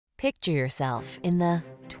Picture yourself in the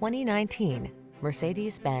 2019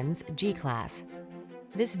 Mercedes-Benz G-Class.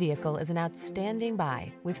 This vehicle is an outstanding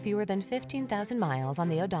buy with fewer than 15,000 miles on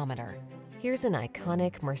the odometer. Here's an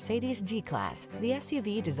iconic Mercedes G-Class, the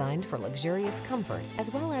SUV designed for luxurious comfort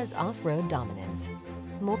as well as off-road dominance.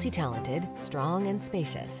 Multi-talented, strong, and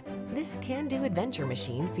spacious, this can-do adventure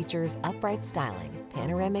machine features upright styling,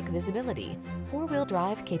 panoramic visibility, four-wheel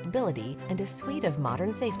drive capability, and a suite of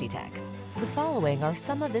modern safety tech. The following are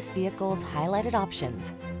some of this vehicle's highlighted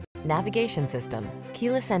options: navigation system,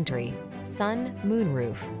 keyless entry, sun,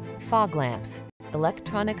 moonroof, fog lamps,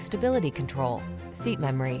 electronic stability control, seat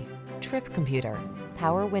memory, trip computer,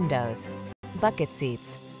 power windows, bucket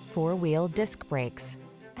seats, four-wheel disc brakes.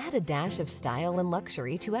 Add a dash of style and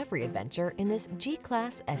luxury to every adventure in this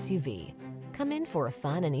G-Class SUV. Come in for a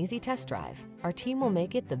fun and easy test drive. Our team will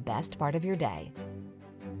make it the best part of your day.